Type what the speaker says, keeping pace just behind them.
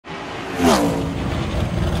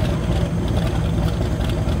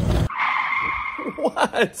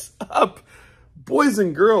What's up, boys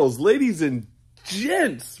and girls, ladies and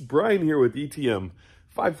gents? Brian here with ETM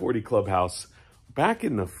 540 Clubhouse, back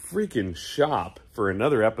in the freaking shop for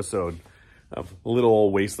another episode of little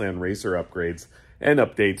old Wasteland racer upgrades and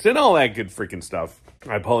updates and all that good freaking stuff.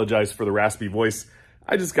 I apologize for the raspy voice.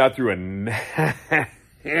 I just got through a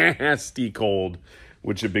nasty cold,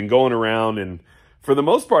 which had been going around, and for the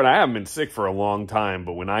most part, I haven't been sick for a long time,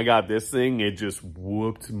 but when I got this thing, it just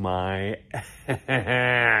whooped my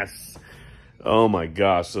ass. Oh my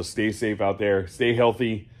gosh. So stay safe out there. Stay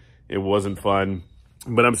healthy. It wasn't fun,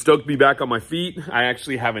 but I'm stoked to be back on my feet. I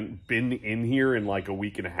actually haven't been in here in like a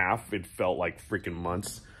week and a half. It felt like freaking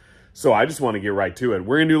months. So I just want to get right to it.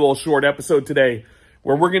 We're going to do a little short episode today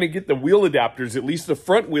where we're going to get the wheel adapters, at least the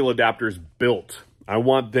front wheel adapters, built. I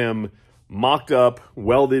want them mocked up,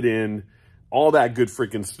 welded in, all that good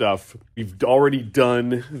freaking stuff. We've already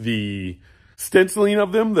done the stenciling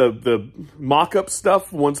of them, the mock-up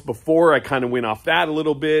stuff once before. I kind of went off that a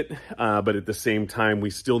little bit, but at the same time, we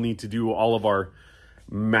still need to do all of our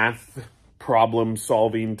math problem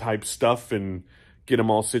solving type stuff and get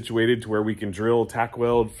them all situated to where we can drill, tack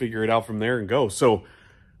weld, figure it out from there and go. So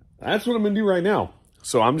that's what I'm gonna do right now.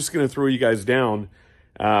 So I'm just gonna throw you guys down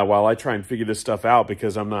while I try and figure this stuff out,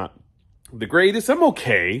 because I'm not the greatest. I'm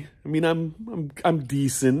okay. I mean, I'm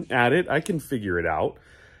decent at it. I can figure it out.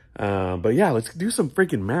 But yeah, let's do some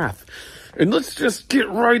freaking math. And let's just get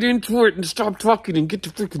right into it and stop talking and get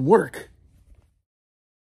to freaking work.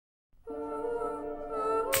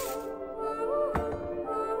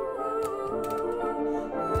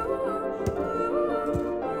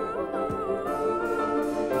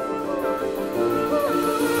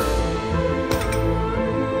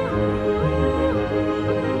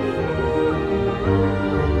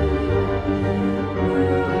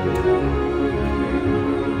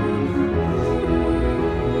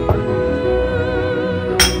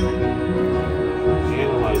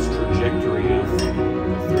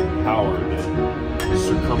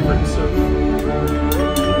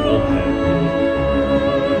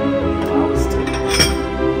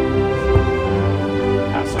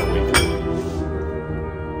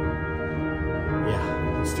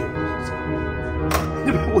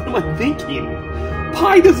 What am I thinking?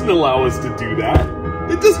 Pi doesn't allow us to do that.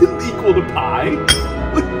 It doesn't equal to pi.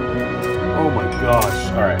 Oh my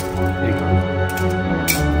gosh. All right, hang on.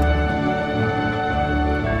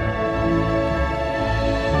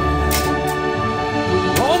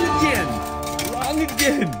 Wrong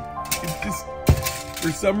again. It's just,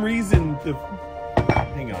 for some reason,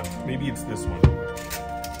 hang on, maybe it's this one.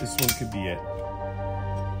 This one could be it.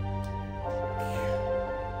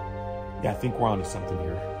 Yeah, I think we're onto something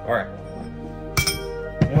here. All right.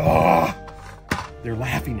 Oh, they're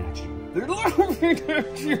laughing at you. They're laughing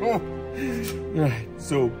at you. All right,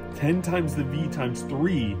 so 10 times the V times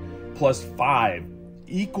 3 plus 5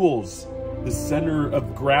 equals the center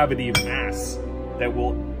of gravity of mass that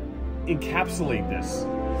will encapsulate this.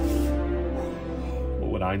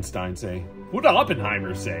 What would Einstein say? What would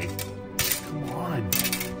Oppenheimer say? Come on.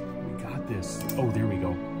 We got this. Oh, there we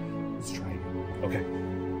go. Let's try it. Okay.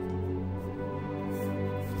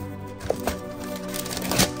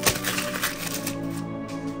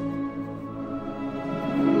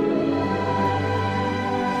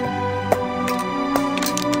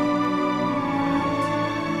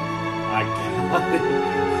 I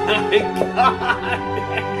got it.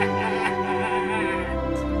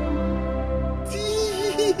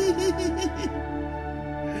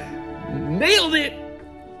 Nailed it.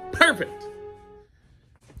 Perfect.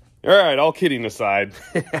 All right, all kidding aside,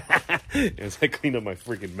 as I clean up my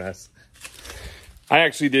freaking mess, I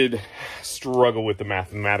actually did struggle with the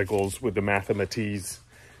mathematicals, with the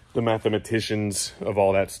mathematicians of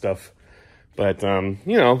all that stuff. But,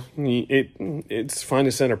 you know, it's find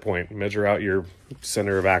a center point, measure out your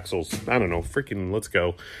center of axles. I don't know, freaking let's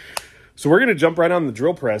go. So we're going to jump right on the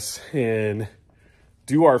drill press and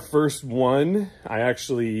do our first one. I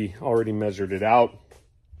actually already measured it out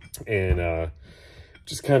and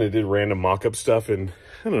just kind of did random mock-up stuff. And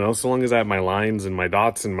I don't know, so long as I have my lines and my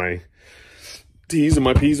dots and my T's and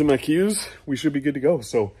my P's and my Q's, we should be good to go.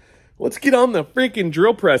 So let's get on the freaking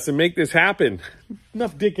drill press and make this happen.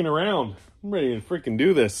 Enough dicking around. I'm ready to freaking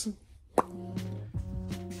do this.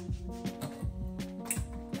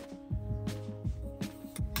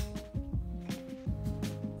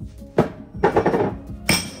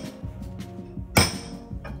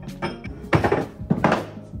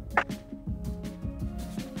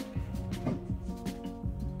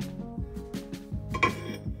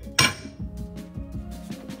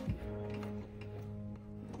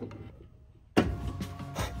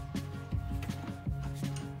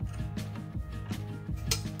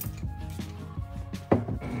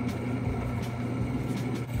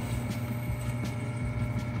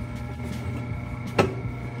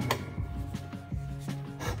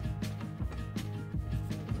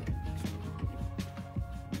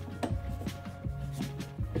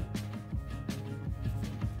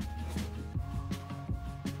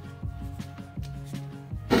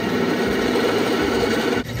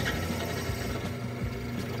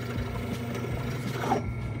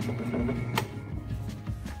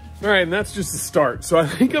 All right, and that's just the start. So I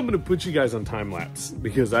think I'm gonna put you guys on time lapse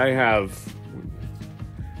because I have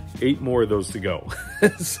 8 more of those to go.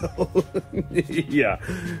 So yeah.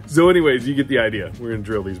 So anyways, you get the idea. We're gonna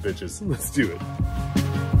drill these bitches. Let's do it.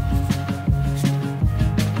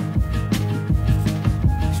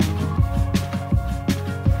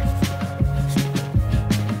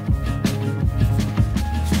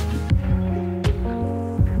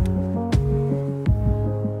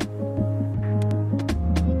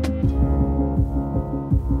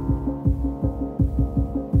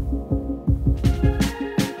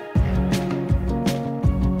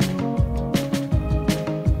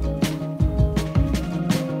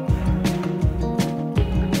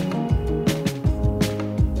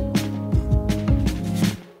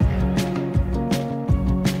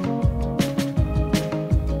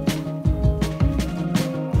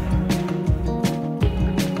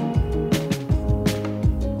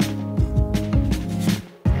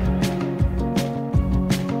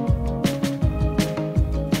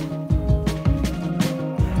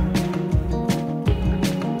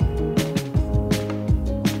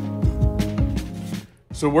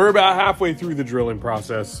 So we're about halfway through the drilling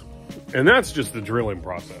process, and that's just the drilling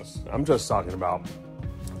process. I'm just talking about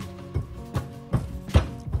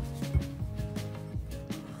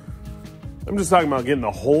getting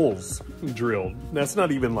the holes drilled. That's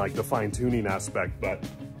not even like the fine tuning aspect, but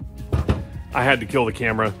I had to kill the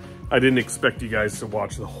camera. I didn't expect you guys to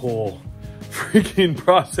watch the whole freaking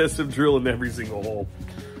process of drilling every single hole.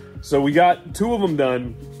 So we got 2 of them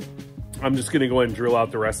done. I'm just gonna go ahead and drill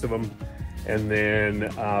out the rest of them. And then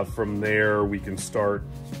from there, we can start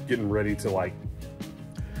getting ready to like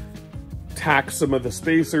tack some of the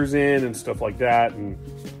spacers in and stuff like that and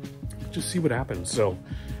just see what happens. So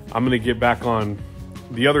I'm gonna get back on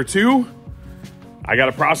the other 2. I got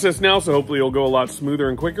a process now, so hopefully it'll go a lot smoother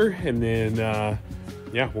and quicker. And then,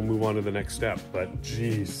 yeah, we'll move on to the next step. But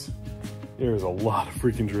geez, there's a lot of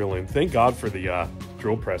freaking drilling. Thank God for the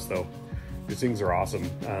drill press though. These things are awesome.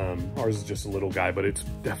 Ours is just a little guy, but it's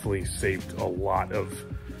definitely saved a lot of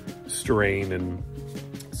strain and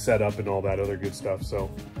setup and all that other good stuff.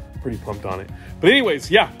 So pretty pumped on it. But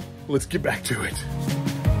anyways, yeah, let's get back to it.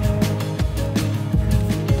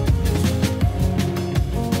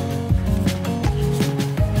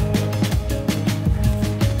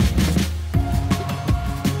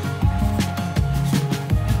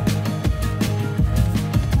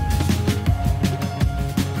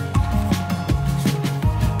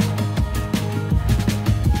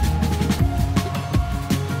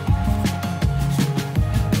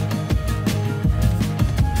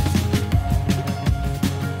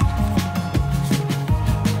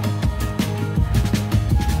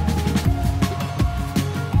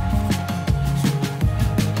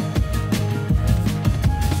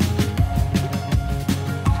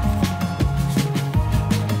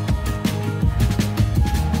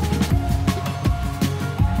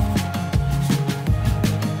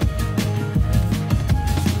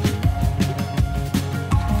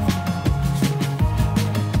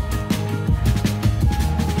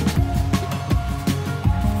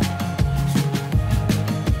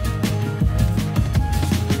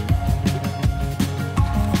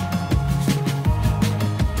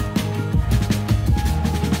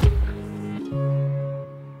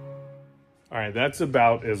 That's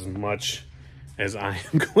about as much as I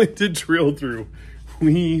am going to drill through.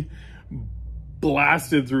 We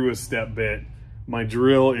blasted through a step bit. My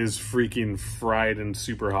drill is freaking fried and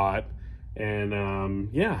super hot. And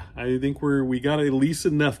yeah, I think we got at least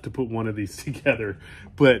enough to put one of these together.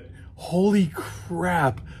 But holy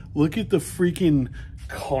crap, look at the freaking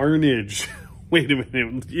carnage. Wait a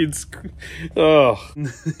minute, it's, oh.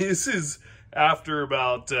 This is after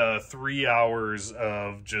about 3 hours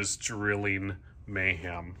of just drilling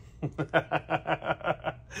mayhem.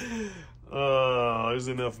 There's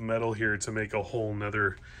enough metal here to make a whole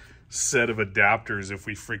nother set of adapters if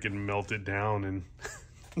we freaking melt it down. And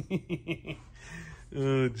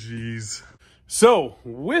oh geez. So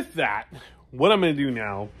with that, what I'm gonna do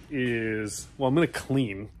now is, well, I'm gonna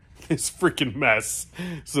clean this freaking mess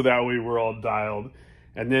so that way we're all dialed.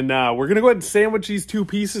 And then we're gonna go ahead and sandwich these 2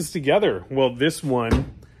 pieces together. Well, this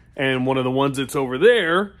one and one of the ones that's over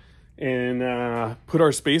there, and put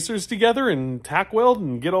our spacers together and tack weld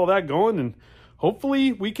and get all that going. And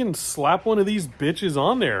hopefully we can slap one of these bitches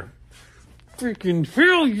on there. Freaking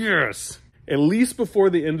hell yes! At least before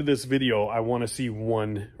the end of this video, I want to see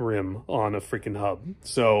 1 rim on a freaking hub.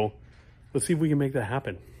 So let's see if we can make that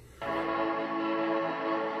happen.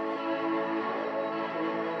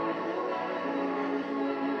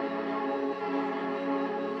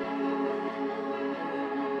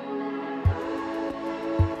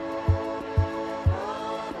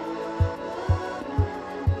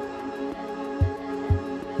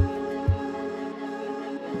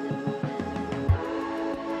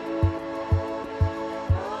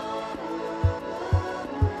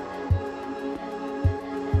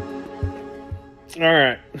 All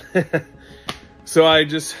right. So I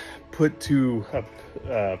just put two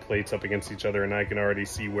plates up against each other, and I can already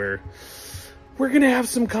see where we're going to have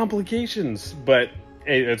some complications. But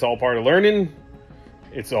hey, it's all part of learning.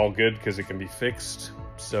 It's all good because it can be fixed.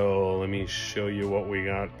 So let me show you what we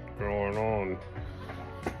got going on.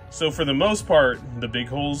 So for the most part, the big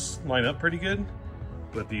holes line up pretty good.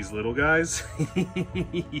 But these little guys,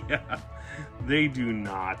 yeah, they do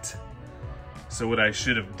not. So what I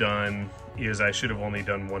should have done is I should have only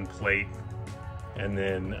done one plate and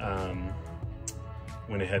then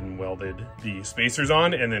went ahead and welded the spacers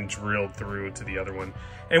on and then drilled through to the other one.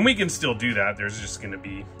 And we can still do that. There's just gonna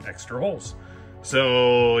be extra holes.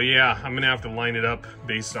 So yeah, I'm gonna have to line it up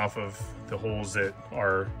based off of the holes that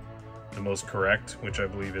are the most correct, which I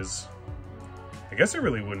believe is, I guess it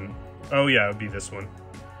really wouldn't, oh yeah, it would be this one.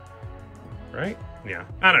 Right? Yeah,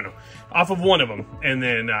 I don't know. Off of one of them, and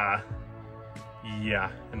then,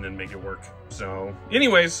 yeah, and then make it work. So,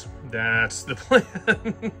 anyways, that's the plan.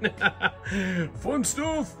 Fun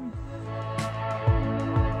stuff.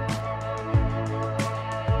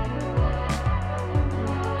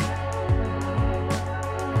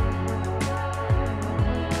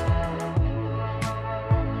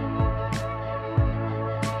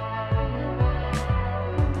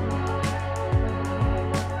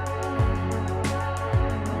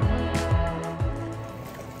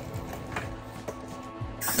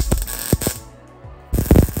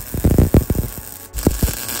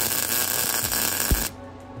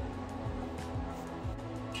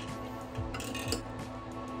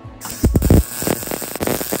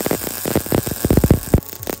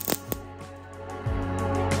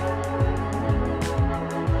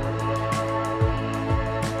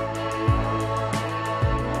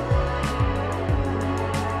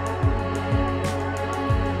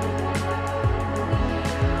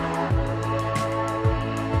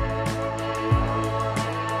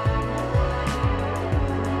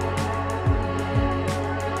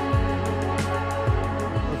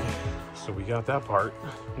 Got that part,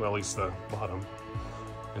 well, at least the bottom,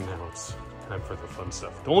 and now it's time for the fun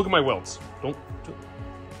stuff. Don't look at my welds. Don't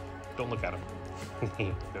look at them.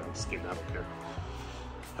 No, I'm just kidding. I don't care.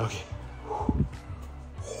 Okay.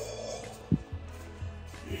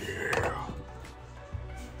 Yeah.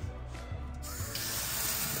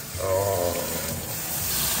 Oh,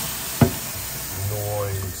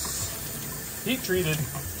 nice. Heat treated.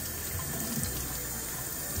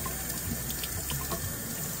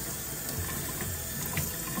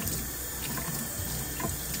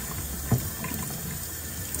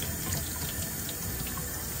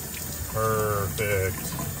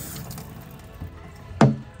 Perfect.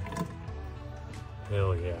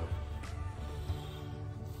 Hell yeah.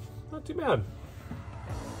 Not too bad.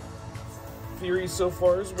 Theory so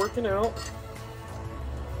far is working out.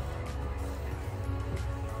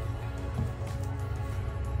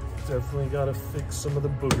 Definitely gotta fix some of the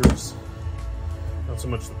boogers. Not so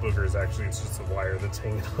much the boogers, actually, it's just the wire that's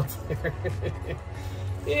hanging off there.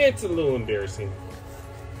 It's a little embarrassing.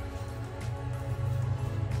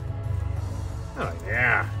 Oh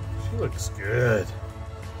yeah, she looks good.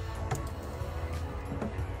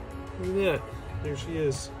 Look at that, there she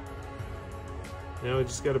is. Now I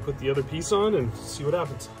just gotta put the other piece on and see what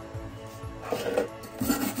happens.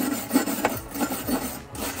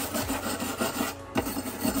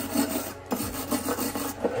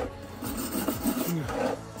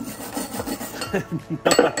 I have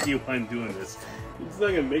no idea why I'm doing this. It's not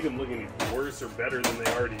gonna make them look any worse or better than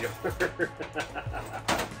they already are.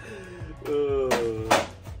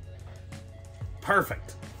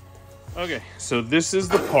 Perfect. Okay, so this is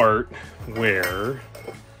the part where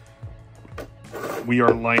we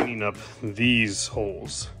are lining up these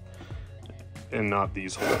holes and not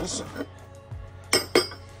these holes.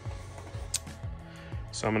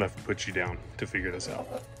 So I'm gonna have to put you down to figure this out.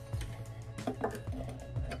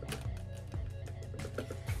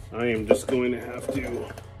 I am just going to have to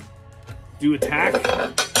do a tack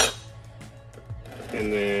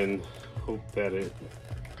and then hope that it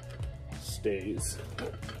stays.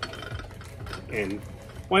 And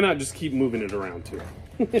why not just keep moving it around too?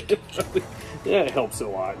 That helps a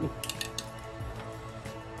lot.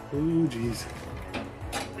 Ooh, geez.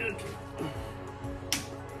 Okay.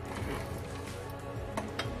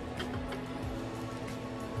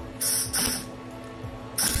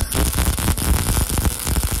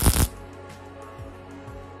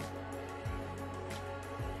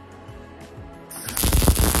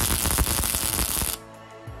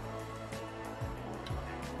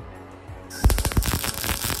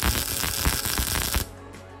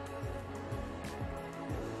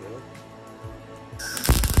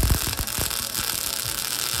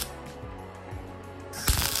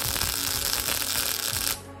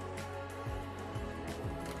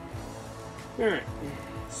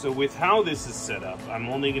 So with how this is set up, I'm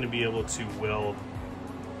only going to be able to weld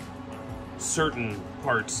certain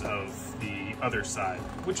parts of the other side,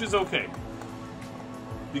 which is okay.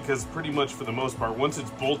 Because pretty much for the most part, once it's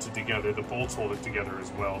bolted together, the bolts hold it together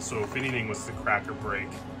as well. So if anything was to crack or break,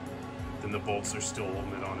 then the bolts are still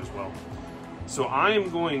holding it on as well. So I am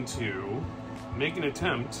going to make an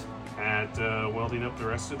attempt at welding up the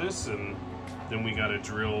rest of this, and then we got to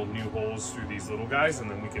drill new holes through these little guys, and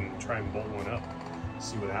then we can try and bolt one up.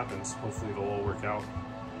 See what happens. Hopefully it'll all work out.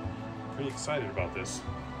 Pretty excited about this.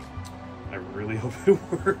 I really hope it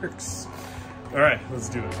works. All right, let's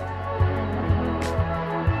do it.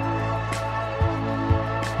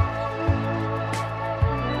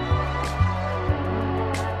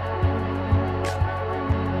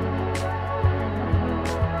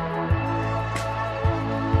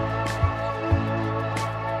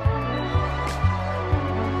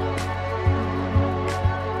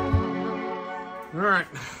 All right,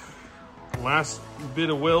 last bit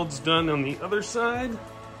of welds done on the other side.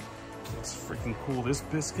 Let's freaking cool this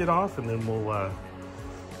biscuit off, and then we'll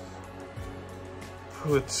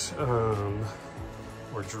put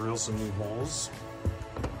or drill some new holes,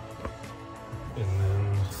 and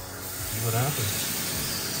then see what happens.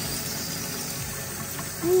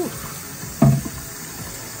 Whew.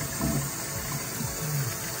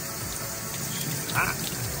 She's hot.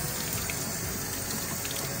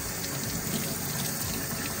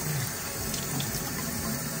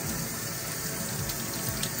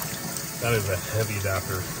 That is a heavy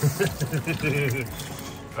adapter.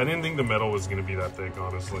 I didn't think the metal was going to be that thick,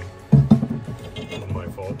 honestly. Not my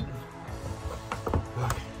fault.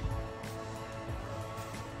 Okay.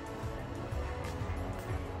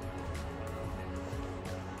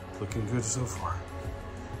 Looking good so far.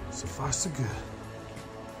 So far, so good.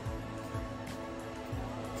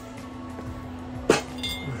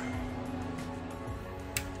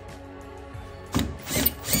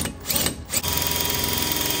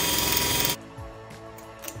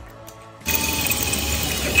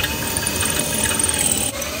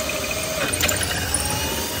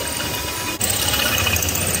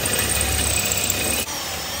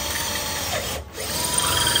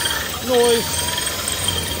 Noise.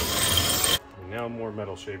 And now more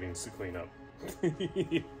metal shavings to clean up.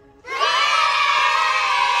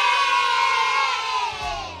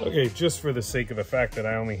 Okay, just for the sake of the fact that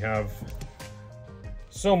I only have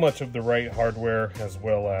so much of the right hardware, as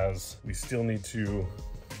well as we still need to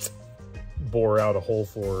bore out a hole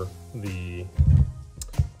for the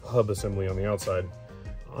hub assembly on the outside,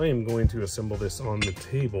 I am going to assemble this on the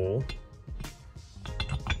table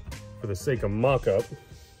for the sake of mock-up.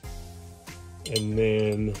 And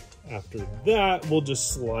then after that, we'll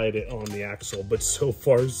just slide it on the axle. But so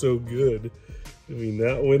far, so good. I mean,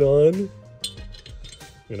 that went on.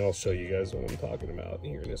 And I'll show you guys what I'm talking about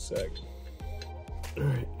here in a sec. All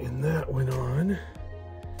right, and that went on.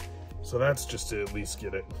 So that's just to at least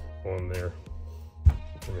get it on there.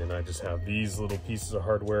 And then I just have these little pieces of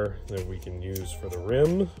hardware that we can use for the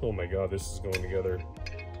rim. Oh my God, this is going together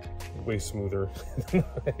way smoother than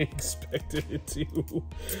I expected it to.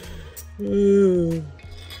 Let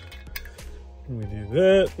me do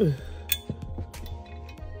that.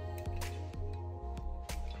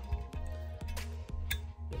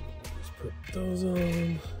 Just put those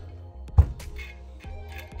on.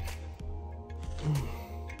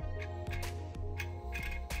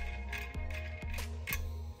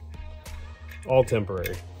 All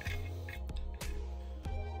temporary.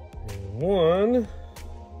 And one.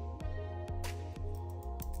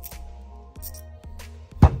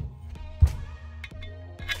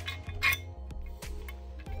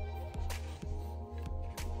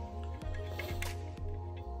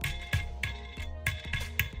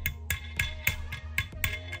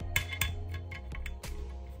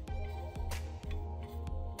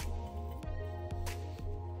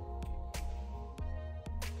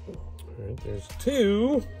 All right, there's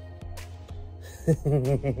two.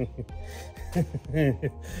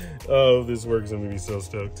 Oh, this works. I'm gonna be so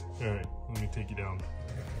stoked. All right, let me take you down.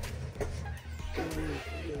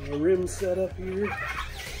 The rim set up here.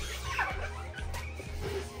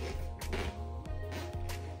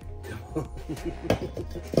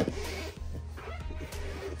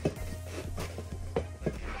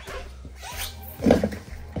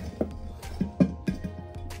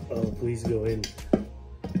 Oh, please go in.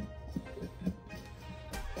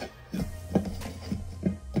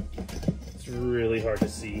 It's really hard to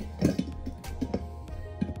see.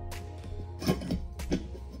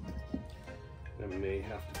 I may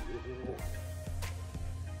have to do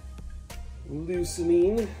a little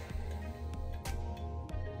loosening.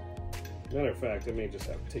 Matter of fact, I may just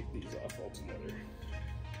have to take these off altogether.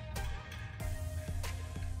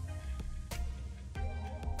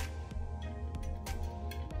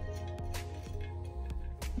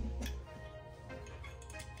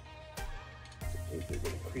 They're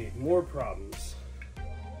going to create more problems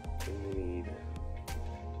than we need.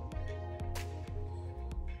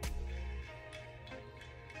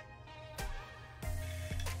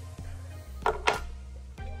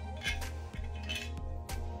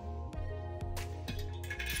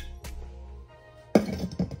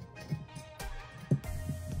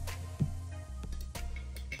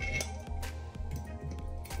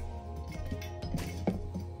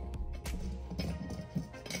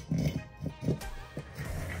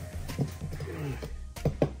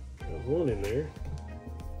 One in there.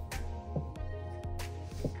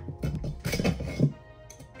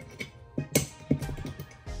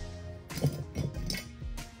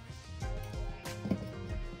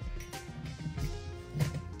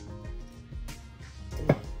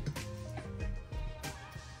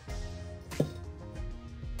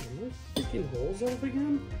 Are my freaking holes off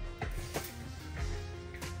again?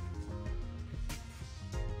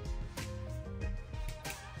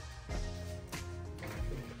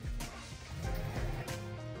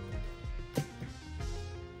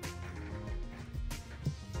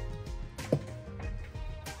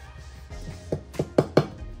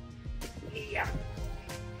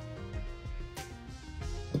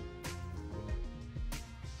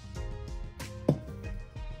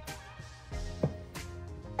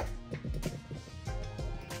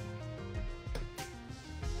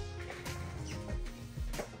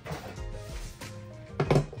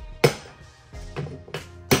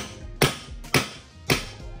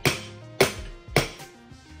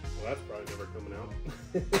 That's probably never coming out.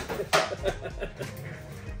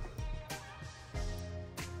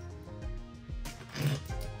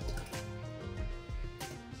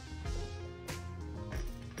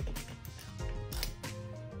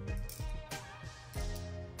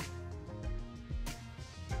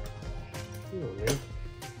 Come on, man.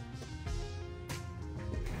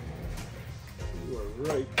 You are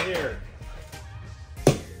right there.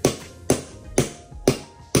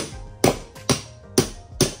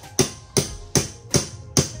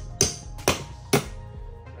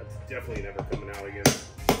 Definitely never coming out again.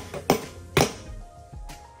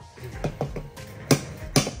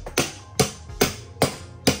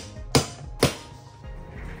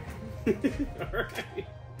 All right.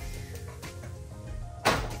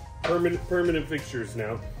 Permanent fixtures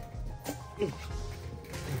now.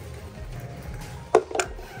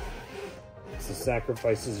 It's the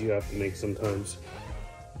sacrifices you have to make sometimes.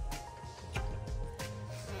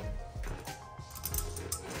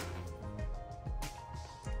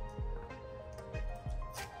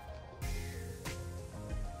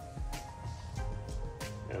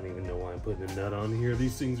 I don't even know why I'm putting a nut on here.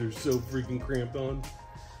 These things are so freaking cramped on.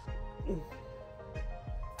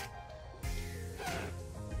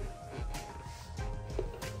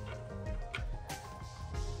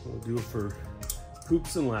 We'll do it for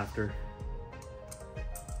poops and laughter.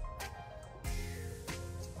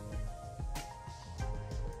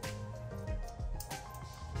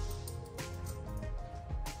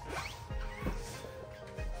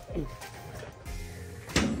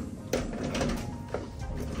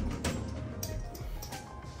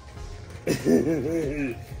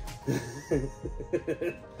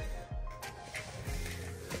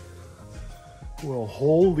 Well,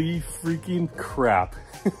 holy freaking crap.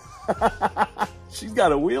 She's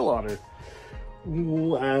got a wheel on her.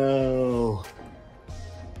 Wow.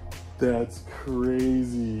 That's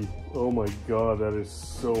crazy. Oh my God, that is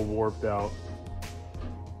so warped out.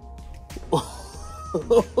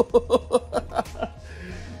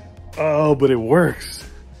 Oh, but it works.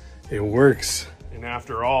 It works. And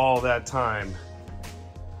after all that time,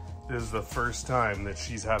 this is the first time that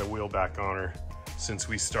she's had a wheel back on her since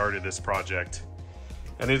we started this project.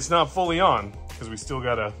 And it's not fully on because we still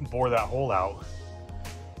gotta bore that hole out.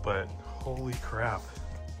 But holy crap,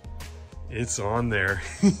 it's on there.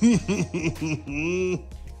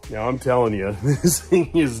 Now I'm telling you, this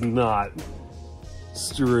thing is not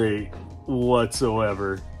straight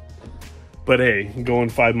whatsoever. But hey, going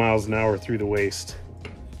 5 miles an hour through the waste.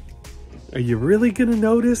 Are you really gonna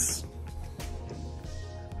notice?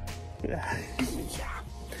 Yeah.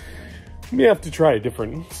 May have to try a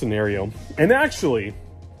different scenario. And actually,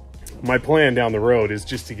 my plan down the road is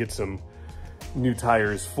just to get some new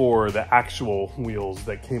tires for the actual wheels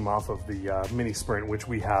that came off of the mini sprint, which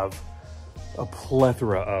we have a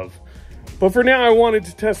plethora of. But for now, I wanted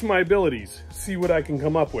to test my abilities, see what I can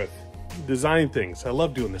come up with, design things. I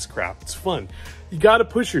love doing this crap. It's fun. You got to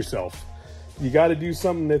push yourself. You got to do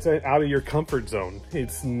something that's out of your comfort zone.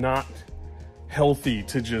 It's not healthy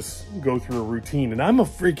to just go through a routine. And I'm a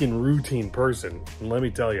freaking routine person. And let me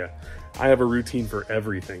tell you, I have a routine for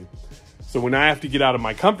everything. So when I have to get out of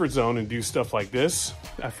my comfort zone and do stuff like this,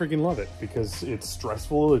 I freaking love it because it's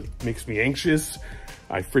stressful. It makes me anxious.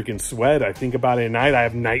 I freaking sweat. I think about it at night. I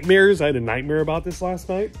have nightmares. I had a nightmare about this last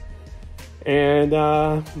night. And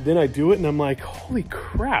then I do it and I'm like, holy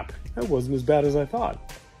crap, that wasn't as bad as I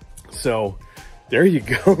thought. So there you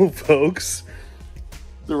go, folks.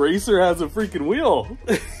 The racer has a freaking wheel.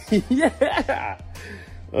 Yeah.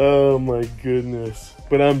 Oh my goodness.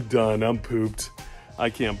 But I'm done. I'm pooped. I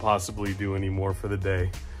can't possibly do any more for the day.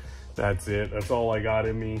 That's it. That's all I got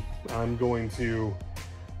in me. I'm going to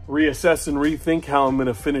reassess and rethink how I'm going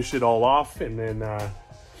to finish it all off. And then,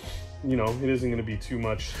 you know, it isn't going to be too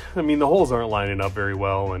much. I mean, the holes aren't lining up very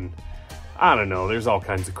well. And I don't know. There's all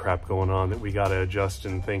kinds of crap going on that we got to adjust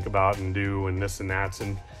and think about and do and this and that.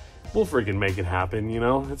 And we'll freaking make it happen, you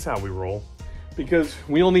know? That's how we roll. Because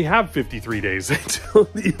we only have 53 days until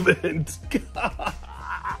the event.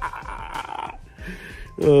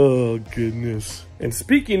 Oh, goodness. And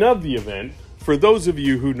speaking of the event, for those of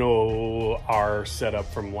you who know our setup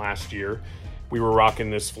from last year, we were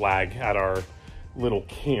rocking this flag at our little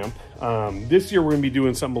camp. This year, we're going to be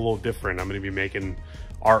doing something a little different. I'm going to be making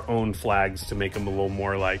our own flags to make them a little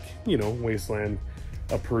more like, you know, Wasteland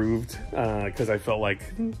approved. Because I felt like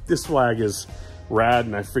this flag is rad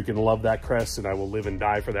and I freaking love that crest and I will live and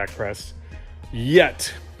die for that crest.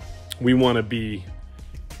 Yet, we want to be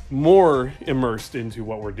more immersed into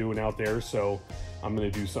what we're doing out there. So I'm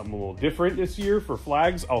going to do something a little different this year for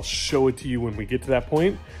flags. I'll show it to you when we get to that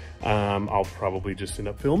point. I'll probably just end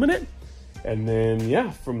up filming it. And then,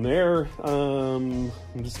 yeah, from there, I'm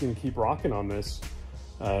just going to keep rocking on this.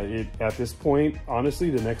 At this point, honestly,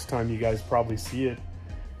 the next time you guys probably see it,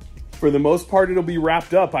 for the most part, it'll be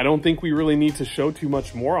wrapped up. I don't think we really need to show too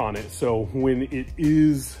much more on it. So when it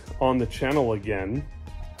is on the channel again,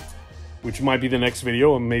 which might be the next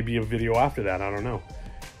video and maybe a video after that, I don't know.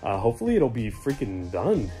 Hopefully it'll be freaking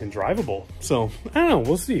done and drivable. So I don't know,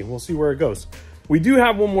 we'll see. We'll see where it goes. We do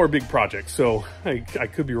have one more big project, so I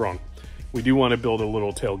could be wrong. We do want to build a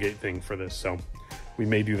little tailgate thing for this, so we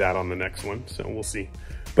may do that on the next one, so we'll see.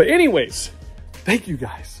 But anyways, thank you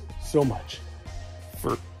guys so much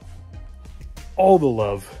for all the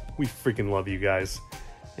love. We freaking love you guys.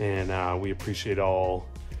 And we appreciate all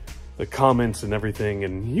the comments and everything,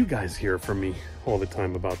 and you guys hear from me all the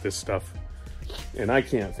time about this stuff. And I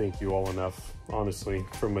can't thank you all enough, honestly,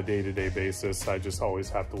 from a day-to-day basis. I just always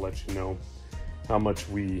have to let you know how much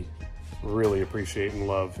we really appreciate and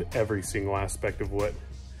love every single aspect of what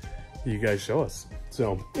you guys show us.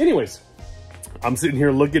 So anyways, I'm sitting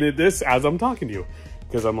here looking at this as I'm talking to you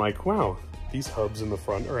because I'm like, wow, these hubs in the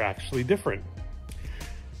front are actually different.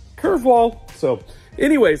 Curveball. So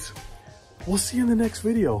anyways, we'll see you in the next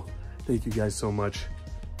video. Thank you guys so much.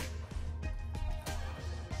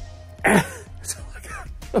 I'm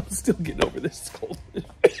still getting over this. It's cold.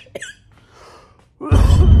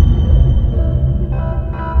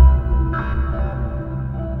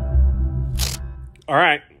 All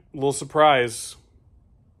right, little surprise.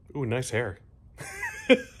 Ooh, nice hair.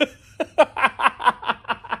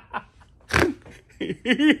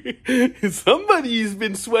 Somebody's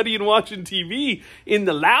been sweaty and watching TV in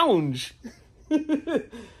the lounge.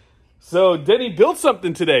 So, Denny built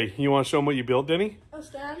something today. You want to show them what you built, Denny? A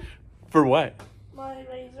stand. For what? My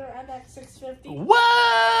Razor MX650.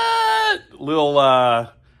 What?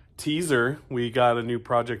 Little teaser. We got a new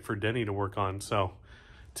project for Denny to work on. So,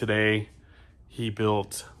 today he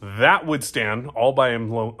built that wood stand all by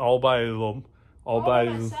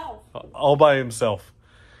himself.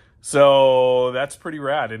 So that's pretty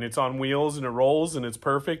rad, and it's on wheels and it rolls and it's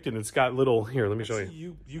perfect and it's got little, here, let me show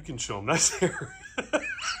you. You can show them. That's here.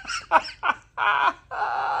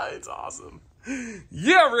 It's awesome.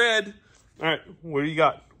 Yeah, Red. All right, what do you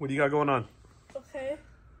got? What do you got going on? Okay.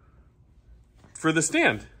 For the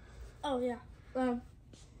stand. Oh yeah.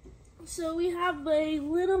 So we have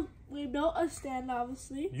we built a stand,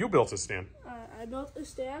 obviously. You built a stand. I built a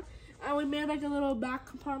stand, and we made like a little back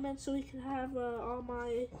compartment so we can have all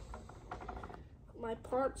my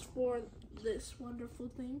parts for this wonderful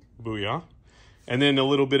thing. Booyah. And then a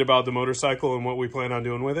little bit about the motorcycle and what we plan on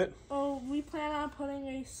doing with it. Oh, we plan on putting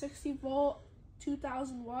a 60-volt,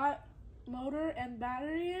 2,000-watt motor and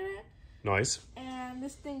battery in it. Nice. And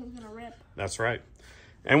this thing is going to rip. That's right.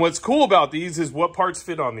 And what's cool about these is what parts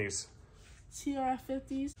fit on these.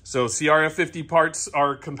 CRF50s. So CRF50 parts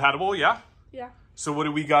are compatible, yeah? Yeah. So what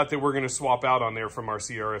do we got that we're going to swap out on there from our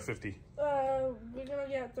CRF50? We're going to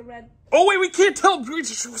get the red. Oh, wait, we can't tell. You're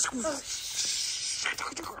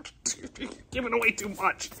giving away too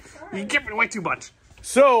much. You're giving away too much.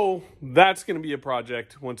 So that's going to be a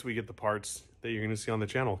project once we get the parts that you're going to see on the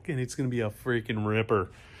channel. Again, it's going to be a freaking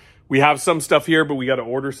ripper. we have some stuff here, but we got to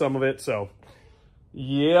order some of it. So,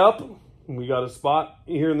 yep, we got a spot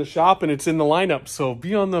here in the shop, and it's in the lineup. So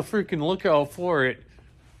be on the freaking lookout for it.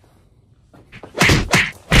 Okay,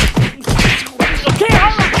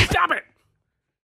 all right, stop it.